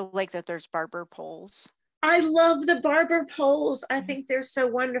 I also like that there's barber poles. I love the barber poles. I think they're so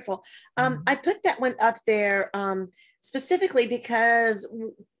wonderful. I put that one up there specifically because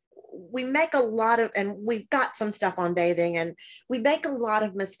we make a lot of, and we've got some stuff on bathing, and we make a lot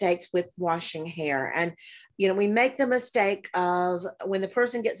of mistakes with washing hair. And, we make the mistake of when the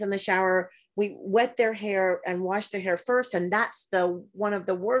person gets in the shower, we wet their hair and wash their hair first. And that's one of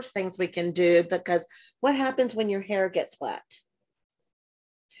the worst things we can do, because what happens when your hair gets wet?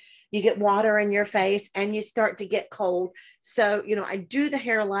 You get water in your face and you start to get cold. So, I do the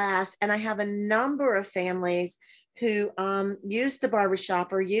hair last, and I have a number of families who use the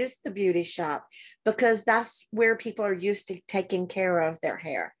barbershop or use the beauty shop because that's where people are used to taking care of their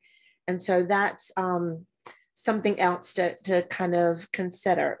hair. And so that's something else to kind of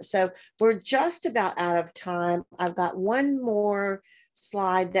consider. So we're just about out of time. I've got one more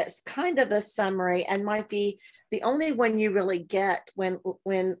slide that's kind of a summary and might be the only one you really get when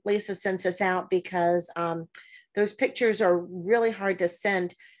Lisa sends us out, because those pictures are really hard to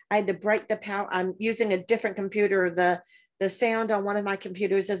send. I had to break the power. I'm using a different computer. The sound on one of my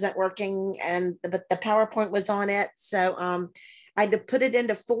computers isn't working, but the PowerPoint was on it. So I had to put it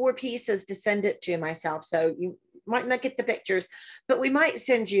into 4 pieces to send it to myself. So you might not get the pictures, but we might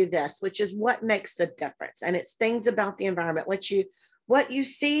send you this, which is what makes the difference. And it's things about the environment, what you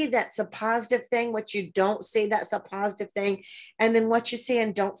see, that's a positive thing, what you don't see, that's a positive thing. And then what you see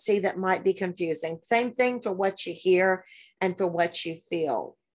and don't see that might be confusing. Same thing for what you hear and for what you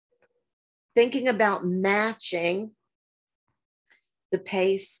feel. Thinking about matching the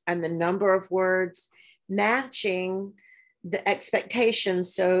pace and the number of words, matching the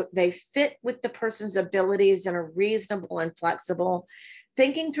expectations so they fit with the person's abilities and are reasonable and flexible.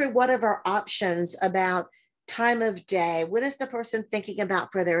 Thinking through what are our options about time of day. What is the person thinking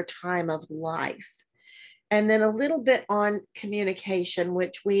about for their time of life? And then a little bit on communication,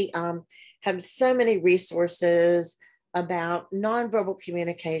 which we have so many resources about nonverbal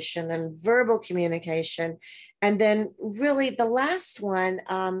communication and verbal communication. And then really the last one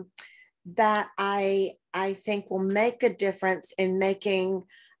that I think will make a difference in making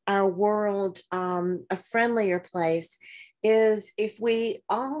our world a friendlier place is if we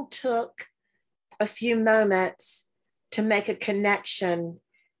all took a few moments to make a connection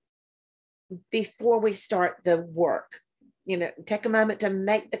before we start the work. take a moment to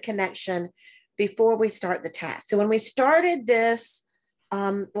make the connection before we start the task. So when we started this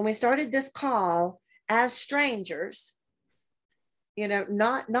call as strangers,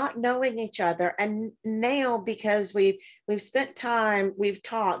 not knowing each other, and now because we've spent time, we've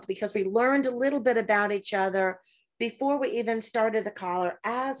talked, because we learned a little bit about each other before we even started the call or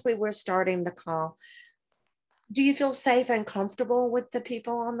as we were starting the call. Do you feel safe and comfortable with the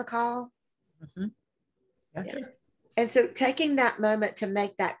people on the call? Mm-hmm. Yes. And so taking that moment to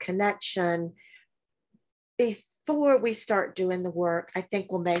make that connection before we start doing the work, I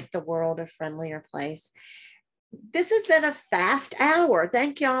think will make the world a friendlier place. This has been a fast hour.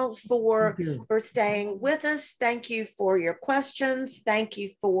 Thank y'all for staying with us. Thank you for your questions. Thank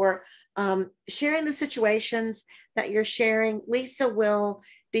you for sharing the situations that you're sharing. Lisa will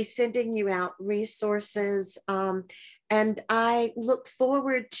be sending you out resources. And I look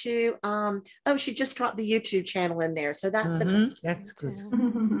forward to, she just dropped the YouTube channel in there. So that's that's good.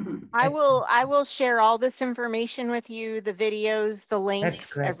 I will share all this information with you, the videos, the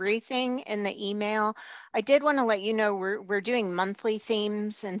links, everything in the email. I did want to let you know we're doing monthly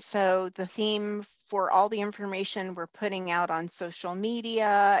themes. And so the theme for all the information we're putting out on social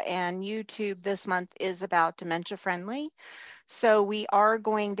media and YouTube this month is about dementia friendly. So we are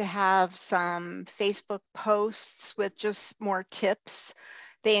going to have some Facebook posts with just more tips.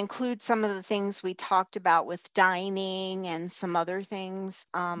 They include some of the things we talked about with dining and some other things.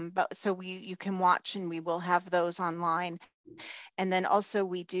 But so you can watch, and we will have those online. And then also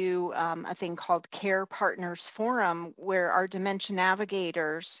we do a thing called Care Partners Forum, where our dementia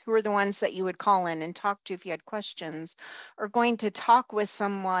navigators, who are the ones that you would call in and talk to if you had questions, are going to talk with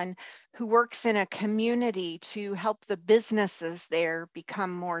someone who works in a community to help the businesses there become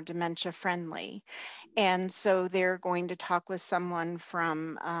more dementia friendly. And so they're going to talk with someone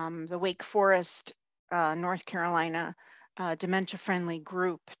from the Wake Forest, North Carolina dementia friendly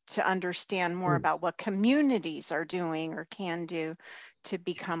group to understand more about what communities are doing or can do to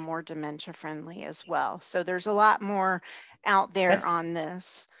become more dementia friendly as well. So there's a lot more out there on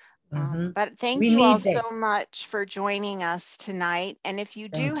this. But thank you all so much for joining us tonight. And if you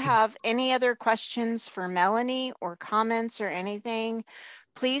do have any other questions for Melanie or comments or anything,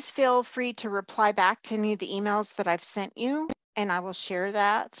 please feel free to reply back to any of the emails that I've sent you, and I will share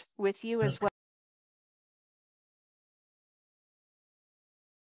that with you as well.